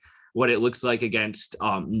see what it looks like against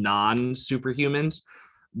non-superhumans.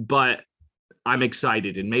 But I'm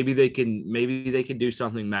excited, and maybe they can do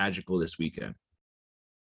something magical this weekend.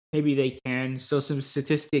 Maybe they can. So some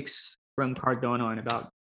statistics from Cardona in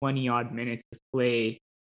about 20 odd minutes of play.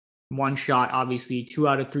 One shot, obviously, 2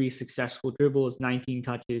 out of 3 successful dribbles, 19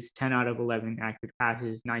 touches, 10 out of 11 accurate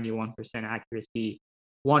passes, 91% accuracy,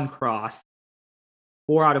 1 cross,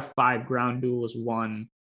 4 out of 5 ground duels won,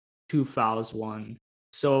 2 fouls won.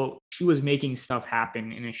 So she was making stuff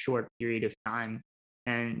happen in a short period of time,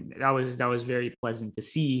 and that was very pleasant to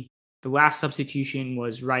see. The last substitution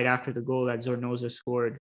was right after the goal that Zornoza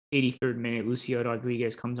scored, 83rd minute. Lucia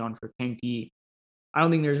Rodriguez comes on for Kenti. I don't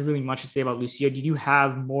think there's really much to say about Lucia. Did you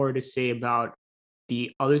have more to say about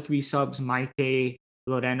the other 3 subs, Maite,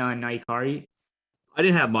 Lorena, and Naikari? I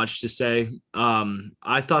didn't have much to say.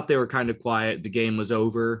 I thought they were kind of quiet. The game was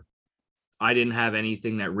over. I didn't have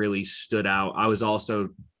anything that really stood out. I was also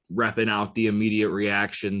repping out the immediate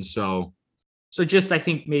reaction. So just I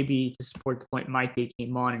think maybe to support the point, Maite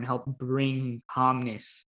came on and helped bring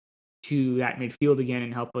calmness to that midfield again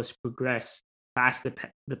and help us progress past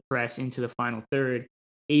the press into the final third.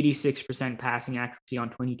 86% passing accuracy on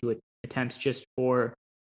 22 attempts just for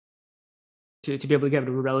to be able to get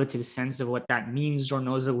a relative sense of what that means.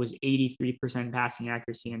 Zornoza was 83% passing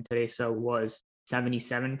accuracy and Teresa was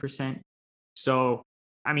 77%. So,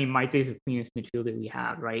 I mean, Maite is the cleanest midfielder we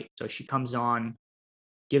have, right? So she comes on,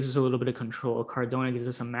 gives us a little bit of control. Cardona gives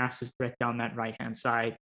us a massive threat down that right-hand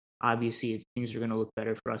side. Obviously, things are going to look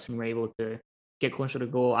better for us and we're able to get closer to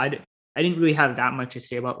goal. I didn't really have that much to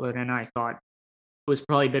say about Lorena. I thought it was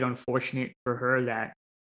probably a bit unfortunate for her that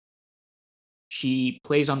she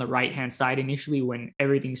plays on the right-hand side initially when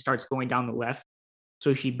everything starts going down the left.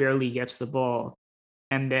 So she barely gets the ball.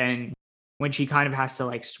 And then when she kind of has to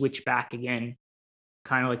like switch back again,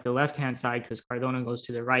 kind of like the left-hand side, because Cardona goes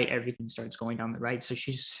to the right, everything starts going down the right. So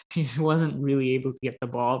she wasn't really able to get the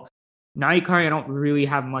ball. Naikari, I don't really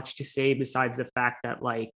have much to say besides the fact that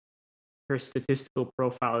like her statistical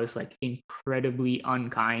profile is like incredibly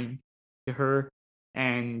unkind to her.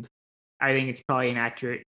 And I think it's probably an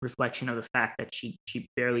accurate reflection of the fact that she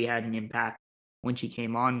barely had an impact when she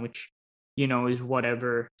came on, which, you know, is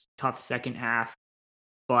whatever. It's a tough second half,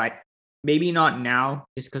 but maybe not now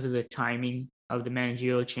just because of the timing of the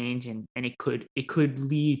managerial change, and it could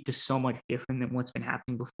lead to so much different than what's been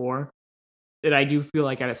happening before. That I do feel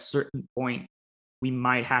like at a certain point we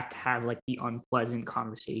might have to have like the unpleasant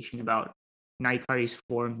conversation about Naikari's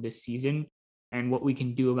form this season and what we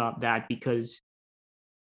can do about that, because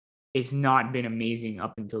it's not been amazing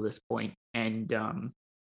up until this point. And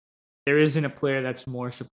there isn't a player that's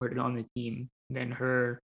more supported on the team than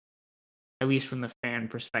her, at least from the fan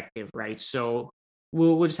perspective, right? So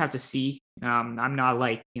we'll just have to see. I'm not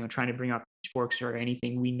like, you know, trying to bring up pitchforks or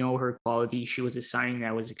anything. We know her quality. She was a signing that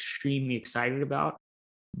I was extremely excited about,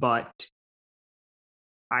 but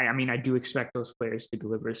I mean, I do expect those players to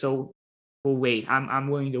deliver. So we'll wait. I'm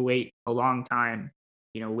willing to wait a long time,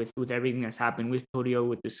 you know, with everything that's happened with Todio,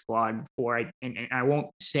 with the squad before and I won't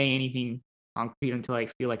say anything concrete until I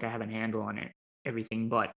feel like I have a handle on it, everything.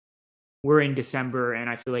 But we're in December and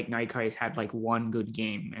I feel like Naikari has had like one good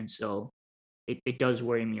game. And so it does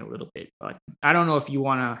worry me a little bit. But I don't know if you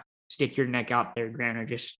want to stick your neck out there, Grant, or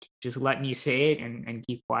just let me say it and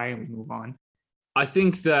keep quiet and we move on. I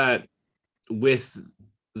think that with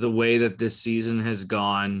the way that this season has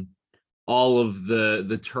gone, all of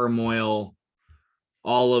the turmoil,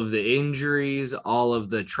 all of the injuries, all of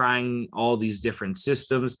the trying all these different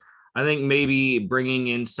systems, I think maybe bringing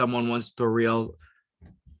in someone once Torreal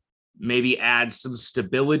maybe add some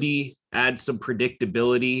stability, add some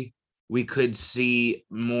predictability. We could see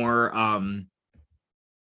more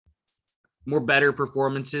better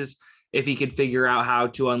performances. if he could figure out how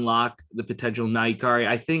to unlock the potential Naikari.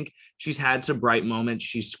 I think she's had some bright moments.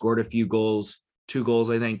 She's scored a few goals, 2 goals,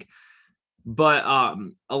 I think. But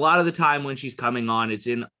a lot of the time when she's coming on, it's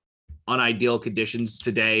in unideal conditions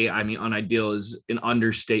today. I mean, unideal is an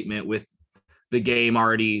understatement with the game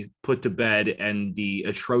already put to bed and the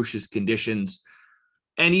atrocious conditions.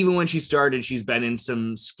 And even when she started, she's been in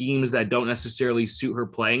some schemes that don't necessarily suit her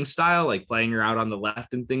playing style, like playing her out on the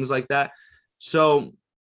left and things like that. So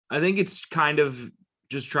I think it's kind of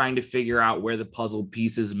just trying to figure out where the puzzle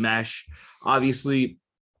pieces mesh. Obviously,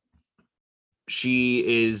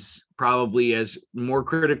 she is probably as more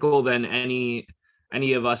critical than any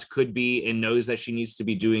of us could be and knows that she needs to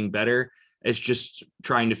be doing better. It's just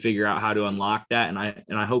trying to figure out how to unlock that, and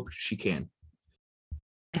I hope she can.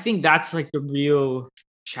 I think that's like the real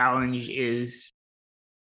challenge is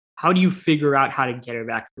how do you figure out how to get her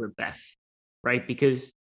back to her best, right?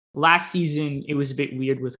 Because last season it was a bit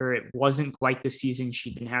weird with her. It wasn't quite the season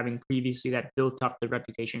she'd been having previously that built up the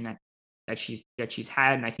reputation that she's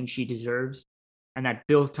had, and I think she deserves, and that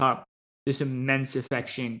built up this immense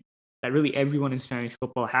affection that really everyone in Spanish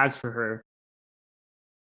football has for her.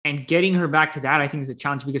 And getting her back to that, I think, is a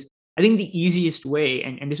challenge because I think the easiest way,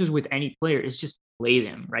 and this is with any player, is just play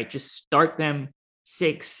them, right? Just start them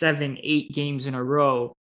 6, 7, 8 games in a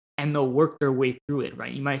row and they'll work their way through it,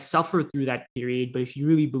 right? You might suffer through that period, but if you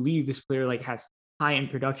really believe this player like has high end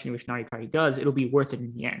production, which Naikari does, it'll be worth it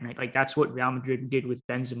in the end, right? Like that's what Real Madrid did with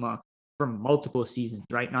Benzema for multiple seasons,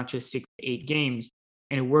 right? Not just 6 to 8 games.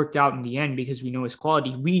 And it worked out in the end because we know his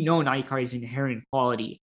quality. We know Naikari's inherent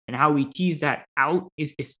quality and how we tease that out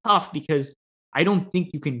is tough because I don't think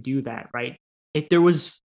you can do that, right? If there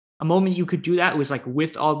was a moment you could do that, it was like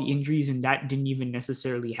with all the injuries, and that didn't even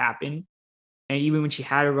necessarily happen. And even when she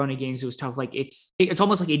had a run of games, it was tough. Like it's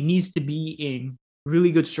almost like it needs to be in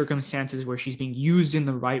really good circumstances where she's being used in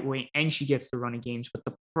the right way and she gets the run of games. But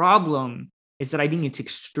the problem is that I think it's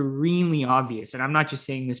extremely obvious, and I'm not just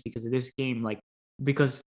saying this because of this game, like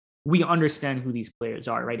because we understand who these players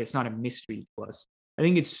are, right? It's not a mystery to us. I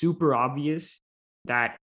think it's super obvious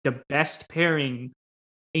that the best pairing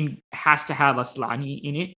has to have Aslani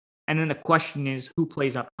in it. And then the question is who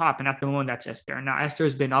plays up top. And at the moment, that's Esther. Now, Esther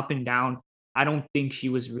has been up and down. I don't think she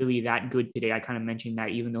was really that good today. I kind of mentioned that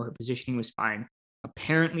even though her positioning was fine.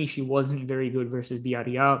 Apparently, she wasn't very good versus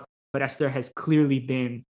Villarreal, but Esther has clearly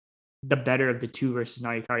been the better of the two versus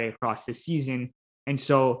Naikari across this season. And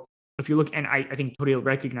so if you look, and I think Toril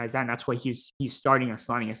recognized that, and that's why he's starting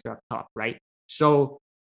Aslani Esther up top, right? So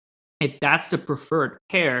if that's the preferred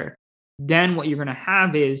pair, then what you're gonna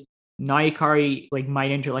have is Naikari like might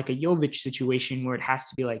enter like a Jovic situation where it has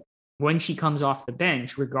to be like when she comes off the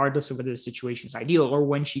bench, regardless of whether the situation is ideal or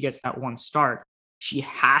when she gets that one start, she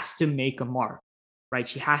has to make a mark, right?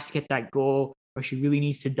 She has to get that goal, or she really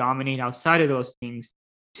needs to dominate outside of those things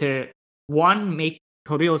to one make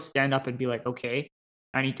Toril stand up and be like, okay,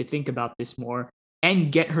 I need to think about this more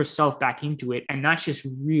and get herself back into it. And that's just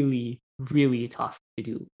really, really tough to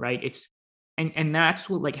do, right? And that's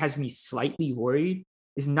what like has me slightly worried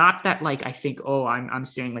is not that like I think, oh, I'm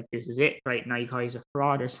saying like this is it, right? Naikari is a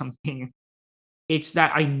fraud or something. It's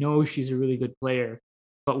that I know she's a really good player.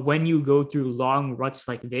 But when you go through long ruts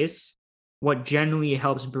like this, what generally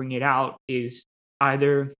helps bring it out is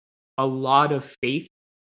either a lot of faith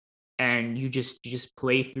and you just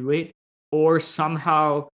play through it, or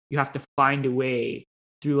somehow you have to find a way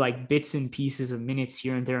through like bits and pieces of minutes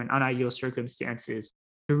here and there in unideal circumstances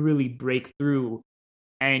to really break through.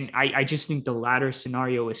 And I just think the latter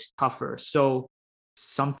scenario is tougher. So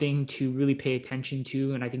something to really pay attention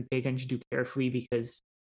to, and I think pay attention to carefully because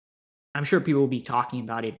I'm sure people will be talking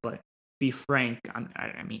about it, but be frank,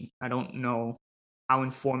 I mean, I don't know how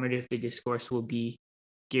informative the discourse will be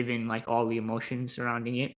given like all the emotions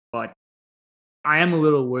surrounding it, but I am a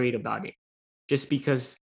little worried about it just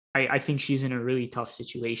because I think she's in a really tough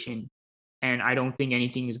situation. And I don't think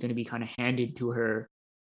anything is going to be kind of handed to her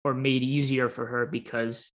or made easier for her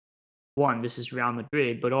because, one, this is Real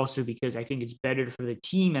Madrid, but also because I think it's better for the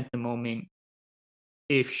team at the moment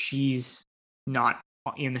if she's not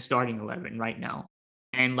in the starting 11 right now.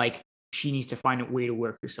 And like she needs to find a way to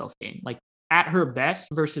work herself in. Like at her best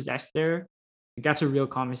versus Esther, that's a real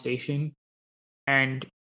conversation. And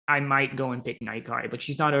I might go and pick Naikari, but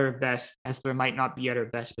she's not at her best. Esther might not be at her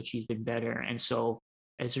best, but she's been better. And so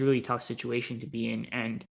it's a really tough situation to be in.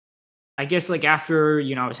 And I guess like after,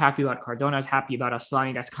 I was happy about Cardona, I was happy about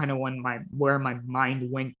Aslani. That's kind of where my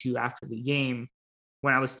mind went to after the game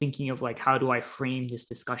when I was thinking of like how do I frame this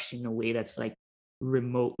discussion in a way that's like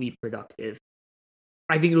remotely productive.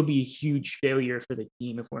 I think it'll be a huge failure for the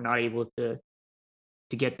team if we're not able to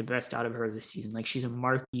to get the best out of her this season. Like, she's a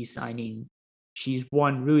marquee signing. She's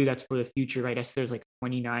one really that's for the future, right? Esther's like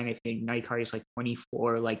 29, I think. Naikari is like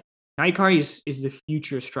 24. Like, Naikari is the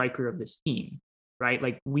future striker of this team, right?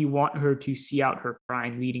 Like, we want her to see out her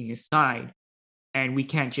prime leading this side, and we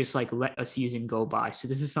can't just like let a season go by. So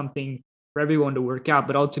this is something for everyone to work out.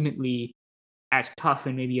 But ultimately, as tough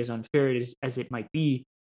and maybe as unfair as it might be,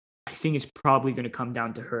 I think it's probably going to come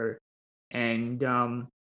down to her. And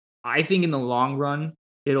I think in the long run,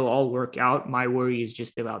 it'll all work out. My worry is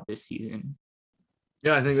just about this season.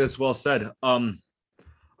 Yeah, I think that's well said.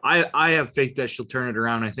 I have faith that she'll turn it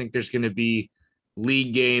around. I think there's going to be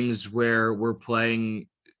league games where we're playing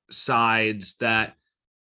sides that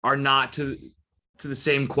are not to the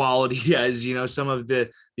same quality as, you know, some of the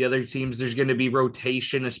other teams. There's going to be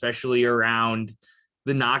rotation, especially around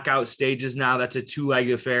the knockout stages. Now that's a two-leg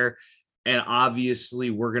affair, and obviously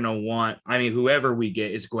we're going to want, I mean, whoever we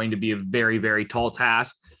get is going to be a very, very tall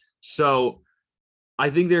task. So I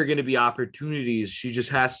think there are going to be opportunities. She just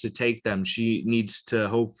has to take them. She needs to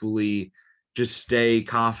hopefully just stay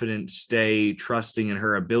confident, stay trusting in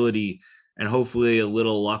her ability, and hopefully a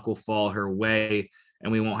little luck will fall her way.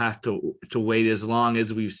 And we won't have to wait as long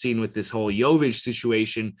as we've seen with this whole Jovic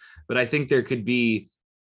situation. But I think there could be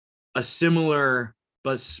a similar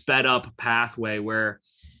but sped up pathway where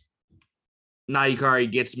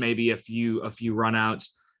Naikari gets maybe a few runouts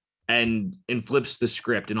and flips the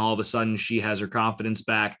script, and all of a sudden she has her confidence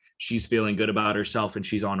back. She's feeling good about herself, and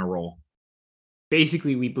she's on a roll.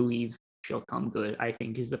 Basically, we believe she'll come good, I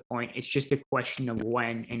think, is the point. It's just a question of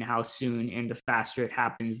when and how soon, and the faster it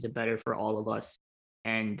happens, the better for all of us,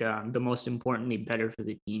 and the most importantly, better for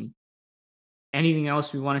the team. Anything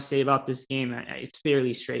else we want to say about this game? It's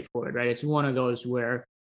fairly straightforward, right? It's one of those where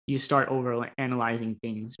you start over analyzing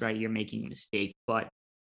things, right? You're making a mistake. But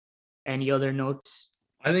any other notes?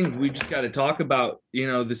 I think we just got to talk about, you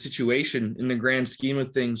know, the situation in the grand scheme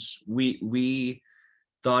of things. We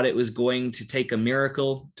thought it was going to take a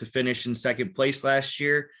miracle to finish in second place last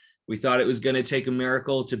year. We thought it was going to take a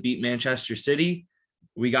miracle to beat Manchester City.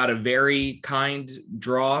 We got a very kind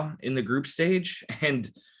draw in the group stage, and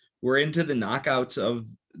we're into the knockouts of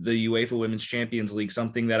the UEFA Women's Champions League,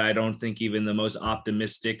 something that I don't think even the most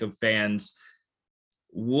optimistic of fans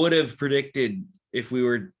would have predicted if we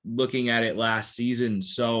were looking at it last season.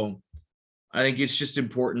 So I think it's just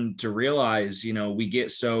important to realize, you know, we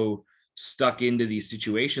get so stuck into these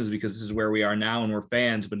situations because this is where we are now and we're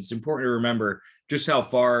fans, but it's important to remember just how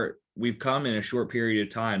far we've come in a short period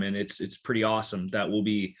of time. And it's pretty awesome that we'll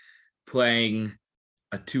be playing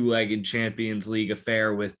a two-legged Champions League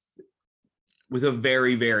affair with a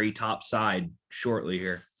very, very top side shortly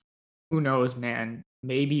here. Who knows, man?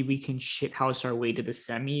 Maybe we can shithouse our way to the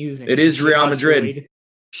semis. And it is Real Madrid.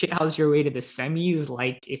 Shithouse your way to the semis.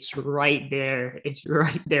 Like, it's right there. It's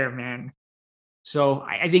right there, man. So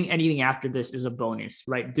I think anything after this is a bonus,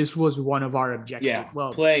 right? This was one of our objectives. Yeah,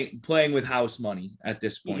 well, playing with house money at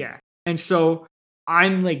this point. Yeah. And so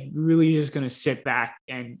I'm like really just going to sit back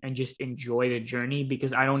and just enjoy the journey,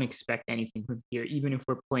 because I don't expect anything from here, even if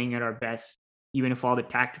we're playing at our best, even if all the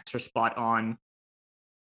tactics are spot on.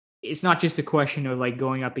 It's not just a question of like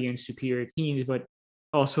going up against superior teams, but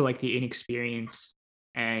also like the inexperience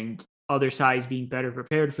and other sides being better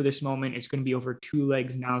prepared for this moment. It's going to be over two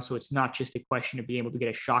legs now. So it's not just a question of being able to get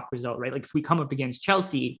a shock result, right? Like if we come up against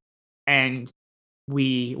Chelsea and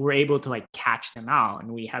we were able to like catch them out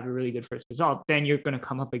and we have a really good first result, then you're going to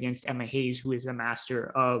come up against Emma Hayes, who is a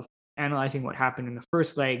master of analyzing what happened in the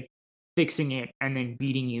first leg, fixing it, and then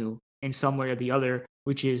beating you in some way or the other,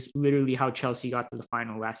 which is literally how Chelsea got to the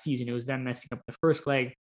final last season. It was them messing up the first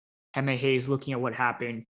leg, Emma Hayes looking at what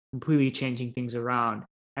happened, completely changing things around,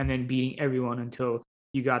 and then beating everyone until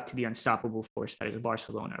you got to the unstoppable force that is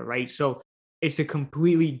Barcelona, right? So it's a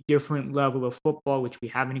completely different level of football, which we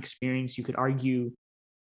haven't experienced. You could argue,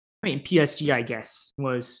 I mean, PSG, I guess,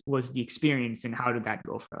 was the experience, and how did that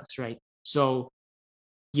go for us, right? So,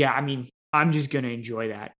 yeah, I mean, I'm just going to enjoy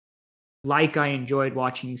that. Like I enjoyed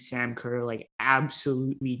watching Sam Kerr, like,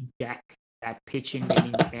 absolutely deck that pitch and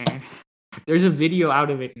winning fan. There's a video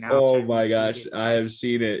out of it now. Oh my gosh, I have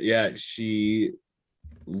seen it. Yeah, she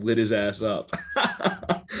lit his ass up.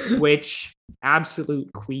 Which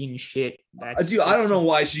absolute queen shit. Dude, I don't know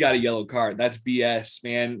why she got a yellow card. That's BS,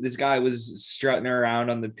 man. This guy was strutting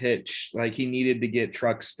around on the pitch like he needed to get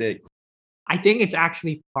truck sticked. I think it's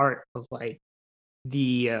actually part of like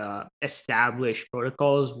the established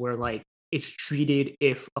protocols where like it's treated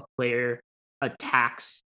if a player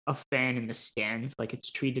attacks a fan in the stands, like it's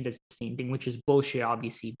treated as the same thing, which is bullshit,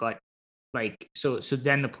 obviously. But like, so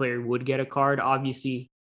then the player would get a card. Obviously,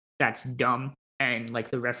 that's dumb. and like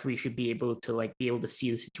the referee should be able to see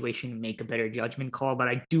the situation and make a better judgment call. But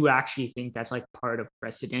I do actually think that's like part of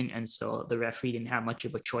precedent, and so the referee didn't have much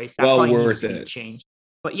of a choice. That Well probably needs worth to be it. changed.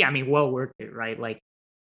 But yeah, I mean, well worth it, right? Like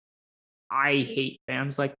I hate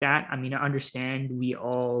fans like that. I mean, I understand we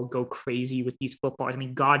all go crazy with these footballs. I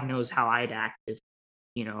mean, God knows how I'd act if,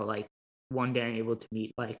 like one day I'm able to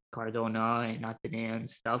meet like Cardona and Nathan and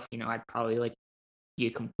stuff. I'd probably like be a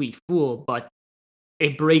complete fool, but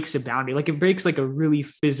it breaks a boundary. Like it breaks like a really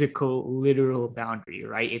physical, literal boundary,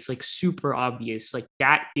 right? It's like super obvious. Like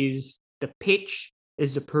that is the pitch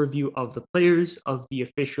is the purview of the players, of the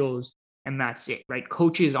officials, and that's it, right?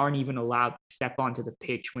 Coaches aren't even allowed to step onto the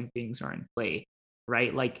pitch when things are in play,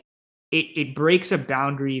 right? Like it breaks a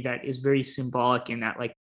boundary that is very symbolic in that,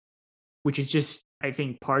 like, which is just, I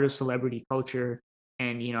think, part of celebrity culture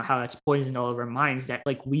and how that's poisoned all of our minds that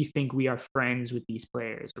like we think we are friends with these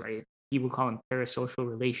players, right? People call them parasocial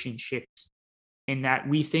relationships, and that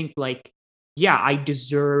we think like, yeah, I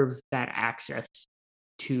deserve that access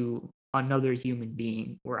to another human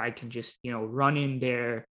being where I can just, run in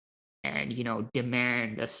there and,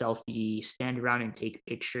 demand a selfie, stand around and take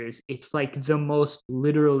pictures. It's like the most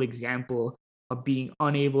literal example of being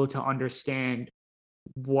unable to understand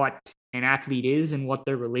what an athlete is and what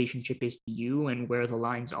their relationship is to you and where the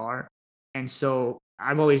lines are. And so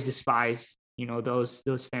I've always despised,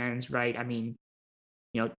 those fans, right? I mean,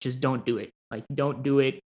 just don't do it. Like don't do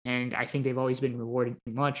it. And I think they've always been rewarded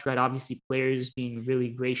too much, right? Obviously, players being really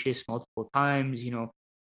gracious multiple times.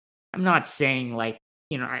 I'm not saying like,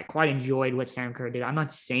 I quite enjoyed what Sam Kerr did. I'm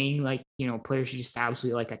not saying like, players should just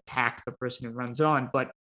absolutely like attack the person who runs on,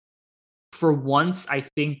 but for once, I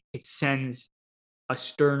think it sends a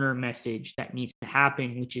sterner message that needs to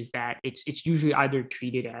happen, which is that it's usually either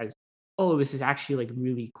treated as, oh, this is actually like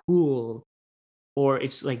really cool, or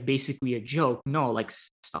it's like basically a joke. No, like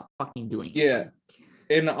stop fucking doing it. Yeah.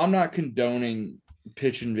 And I'm not condoning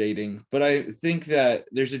pitch invading, but I think that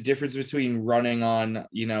there's a difference between running on,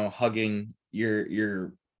 hugging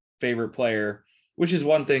your favorite player, which is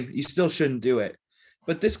one thing. You still shouldn't do it.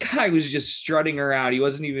 But this guy was just strutting around. He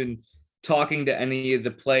wasn't even talking to any of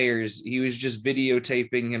the players. He was just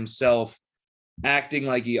videotaping himself, acting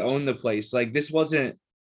like he owned the place. Like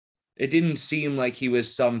it didn't seem like he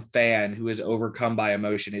was some fan who was overcome by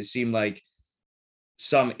emotion. It seemed like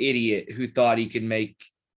some idiot who thought he could make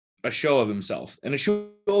a show of himself. And a show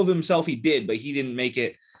of himself he did, but he didn't make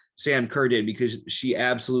it. Sam Kerr did, because she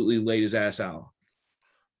absolutely laid his ass out.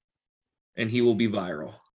 And he will be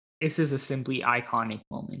viral. This is a simply iconic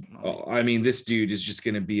moment. Oh, I mean, this dude is just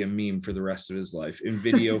going to be a meme for the rest of his life, in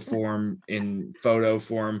video form, in photo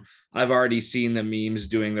form. I've already seen the memes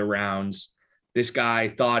doing the rounds. This guy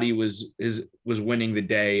thought he was winning the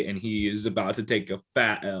day, and he is about to take a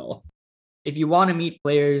fat L. If you want to meet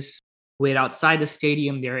players, wait outside the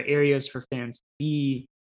stadium. There are areas for fans to be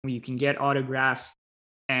where you can get autographs.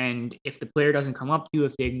 And if the player doesn't come up to you,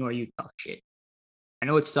 if they ignore you, talk shit. I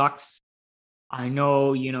know it sucks. I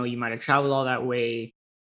know, you might have traveled all that way,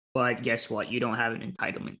 but guess what? You don't have an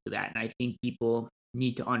entitlement to that. And I think people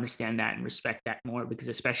need to understand that and respect that more, because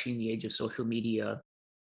especially in the age of social media,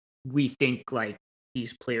 we think like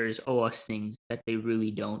these players owe us things that they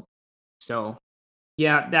really don't. So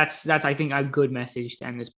yeah, that's I think a good message to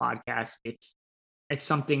end this podcast. It's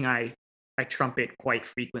something I trumpet quite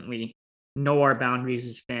frequently. Know our boundaries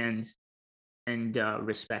as fans and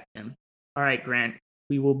respect them. All right, Grant,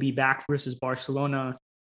 we will be back versus Barcelona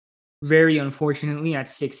very unfortunately at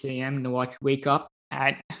 6 a.m. to wake up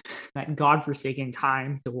at that godforsaken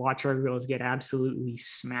time to watch our girls get absolutely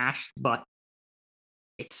smashed. But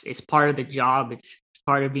it's part of the job. It's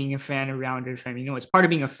part of being a fan of Rounders fan. It's part of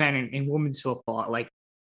being a fan in women's football. Like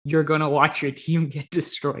you're gonna watch your team get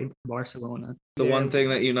destroyed by Barcelona. The one thing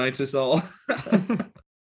that unites us all.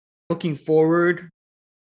 Looking forward,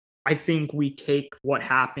 I think we take what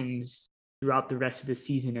happens throughout the rest of the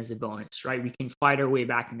season as a bonus, right? We can fight our way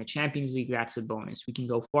back in the Champions League. That's a bonus. We can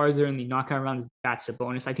go farther in the knockout rounds. That's a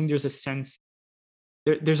bonus. I think there's a sense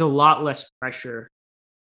there's a lot less pressure.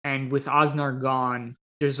 And with Osnar gone,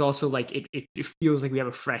 there's also like, it feels like we have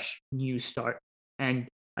a fresh new start. And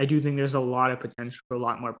I do think there's a lot of potential for a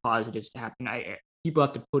lot more positives to happen. People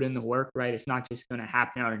have to put in the work, right? It's not just going to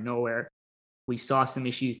happen out of nowhere. We saw some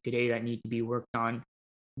issues today that need to be worked on,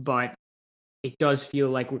 but it does feel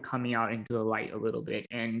like we're coming out into the light a little bit.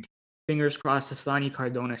 And fingers crossed, Asllani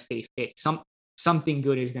Cardona stay fit. Something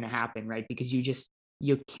good is going to happen, right? Because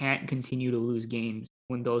you can't continue to lose games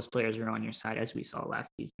when those players are on your side, as we saw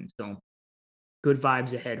last season. So good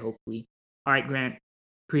vibes ahead, hopefully. All right, Grant,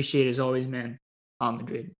 appreciate it as always, man. Al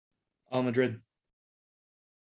Madrid. Al Madrid.